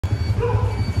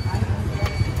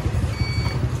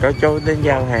Có chú đến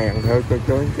giao hàng thôi cô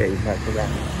chú anh chị và các bạn.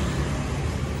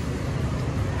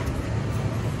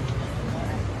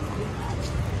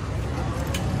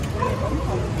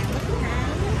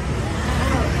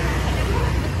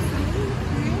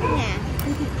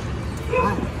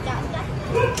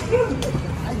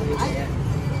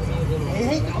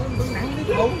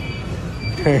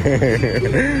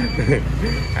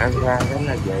 Ăn qua rất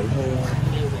là dễ thương.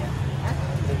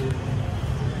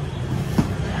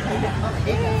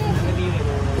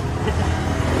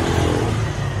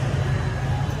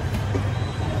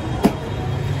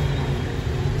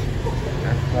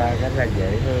 Ăn qua rất là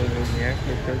dễ thương luôn nhé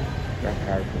cái chú đồng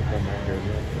thời cũng còn ăn được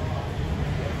luôn.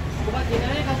 Cô bác chị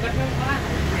nói không cần không bác?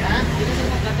 Dạ, chị nói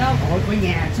không cần không? Ôi, ở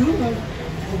nhà sướng hơn.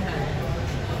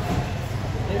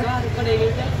 Thì có đi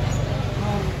chứ.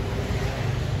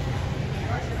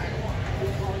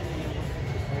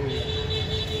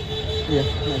 Gì?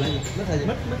 Mít là gì?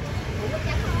 Mít.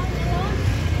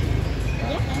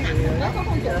 Nó có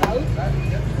con chữ.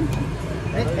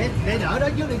 Để đỡ đó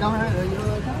trước đi con ha. Rồi vô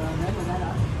để mình ra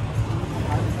đỡ.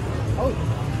 Ôi.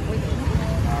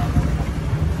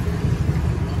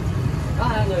 Có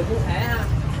hai người cũng khỏe ha.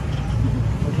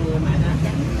 Một người mẹ ha.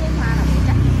 Chẳng cái hoa là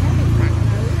chắc nó bị nặng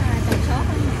ở trong shop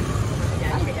đó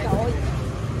nè. Trời ơi.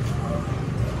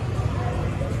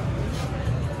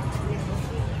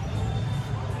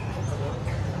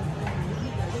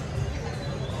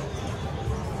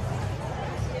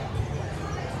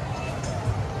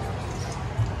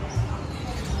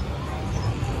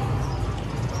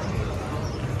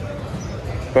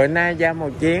 Bữa nay ra một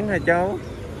chuyến hả chú?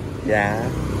 Dạ.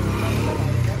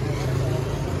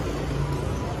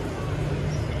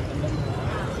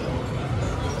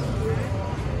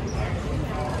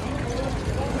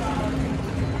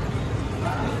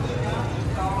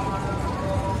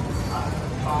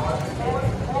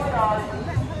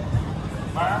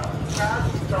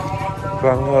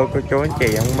 Vâng thưa cô chú anh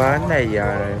chị thân mến, này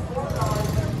giờ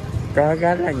có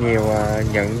rất là nhiều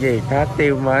những gì khách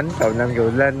yêu mến cậu Năm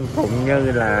Dụ Linh cũng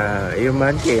như là yêu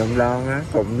mến chị Hồng Loan á,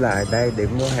 cũng lại đây để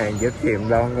mua hàng giúp chị Hồng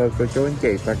Loan thôi cô chú anh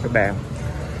chị và các bạn.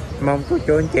 Mong cô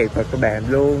chú anh chị và các bạn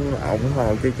luôn ủng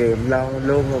hộ cho chị Hồng Loan,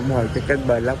 luôn ủng hộ cho kênh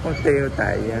Blogoctieu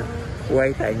tại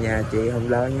quay tại nhà chị Hồng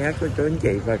Loan nhé cô chú anh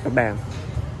chị và các bạn.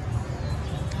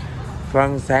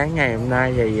 Vâng, sáng ngày hôm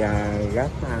nay thì rất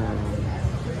là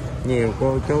nhiều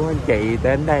cô chú anh chị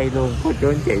đến đây luôn cô chú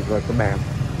anh chị và các bạn.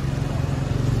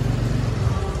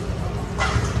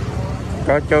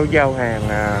 Có chú giao hàng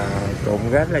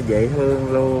cũng rất là dễ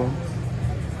thương luôn.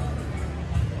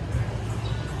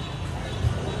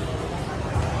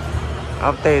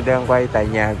 Ốc Tiêu đang quay tại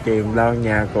nhà chị Hồng Loan,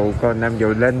 nhà cụ cô Năm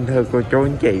Dụ Linh thưa cô chú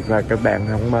anh chị và các bạn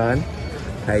thân mến.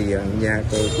 Thì nhà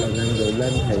cụ cô Năm Dụ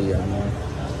Linh thì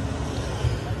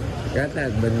rất là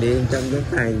bình yên trong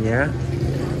lúc này nhé.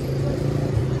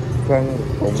 Vâng,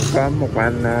 cũng có một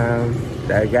anh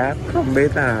đại gáp không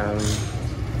biết là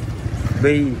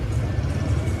Vi,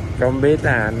 không biết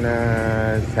là anh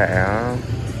sẽ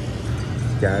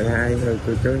chở ai thôi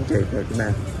cô chú anh chị và các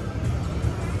bạn.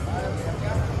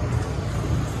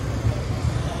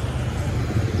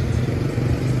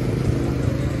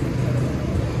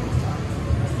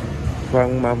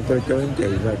 Vâng, mong cô chú anh chị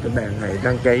và các bạn hãy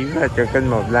đăng ký và cho kênh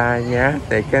một like nhé,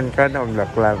 để kênh có động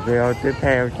lực làm video tiếp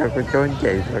theo cho cô chú anh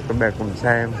chị và các bạn cùng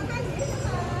xem.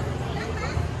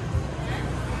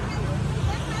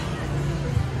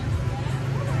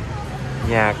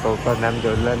 Nhà của cô Năm Dụ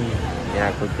Linh,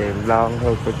 nhà của chị Hồng Loan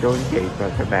thôi cô chú anh chị và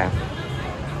các bạn.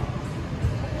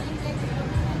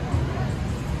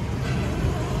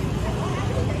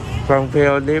 Vâng,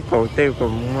 video clip của Tiêu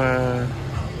cũng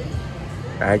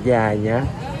đã dài nhé.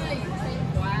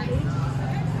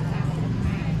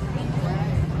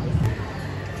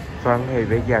 Vâng, thì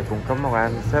bây giờ cũng có một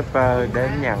anh shipper đến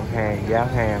nhận hàng, giao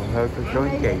hàng thôi cô chú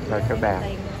anh chị và các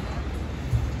bạn.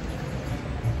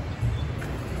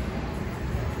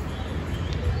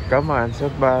 Có một anh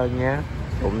shipper nhé,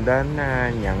 cũng đến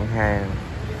nhận hàng.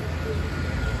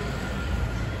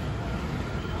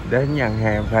 Đến nhận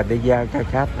hàng và đi giao cho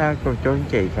khách đó cô chú anh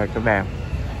chị và các bạn.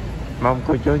 Mong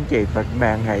cô chú anh chị và các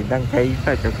bạn hãy đăng ký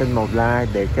và cho kênh một like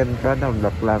để kênh có động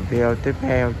lực làm video tiếp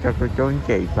theo cho cô chú anh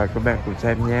chị và các bạn cùng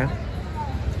xem nhé.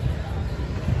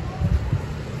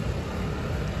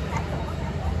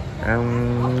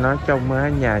 Nói chung á,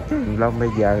 nhà chị Hồng Loan bây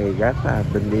giờ thì rất là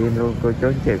bình yên luôn cô chú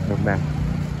anh chị và các bạn.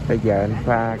 Bây giờ anh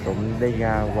Pha cũng đi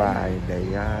ra ngoài để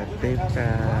tiếp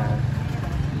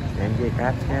những gì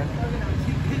khách nhé.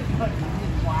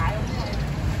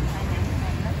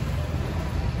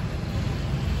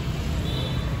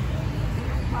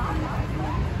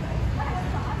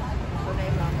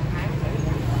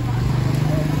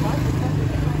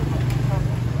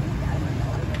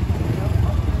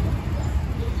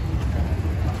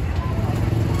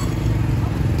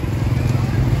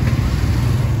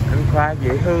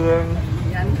 thương.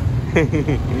 Nhanh.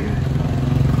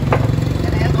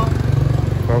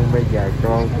 Con bây giờ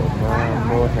con cũng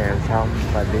mua hàng xong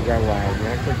và đi ra ngoài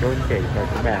nhé cô chú anh chị và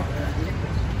các bạn.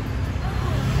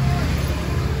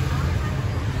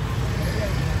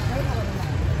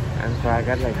 Anh Khoa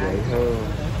rất là dễ thương.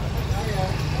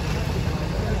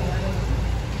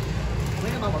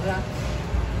 Mấy cái bao bự ra.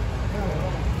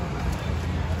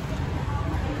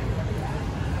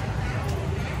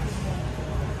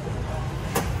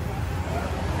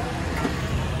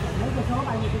 Mấy cái số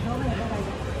bao nhiêu cái số này ở đây?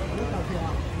 Nước cầu Sài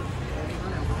Gòn.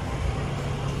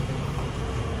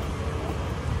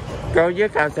 Cô với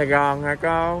cầu Sài Gòn hả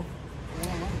cô?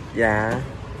 Dạ.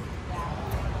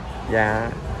 Dạ.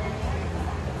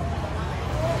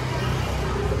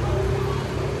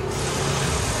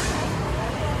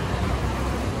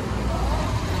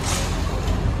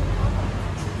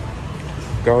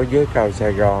 Cô với cầu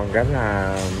Sài Gòn rất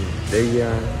là đi,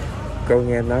 cô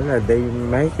nghe nói là đi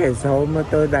mấy cây số mới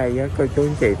tới đây á cô chú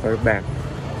anh chị và các bạn.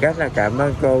 Rất là cảm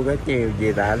ơn cô rất nhiều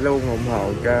vì đã luôn ủng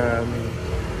hộ cho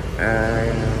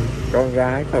con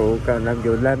gái của cầu Nam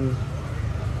Vũ Linh,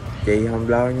 chị Hồng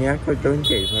Loan nhé cô chú anh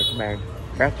chị và các bạn.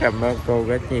 Rất cảm ơn cô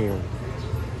rất nhiều.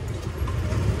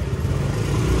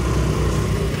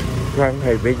 Vâng,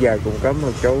 thì bây giờ cũng có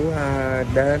một chú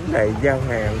đến để giao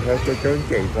hàng thôi cô chú anh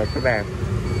chị và các bạn.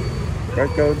 Có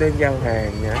chú đến giao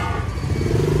hàng nhé.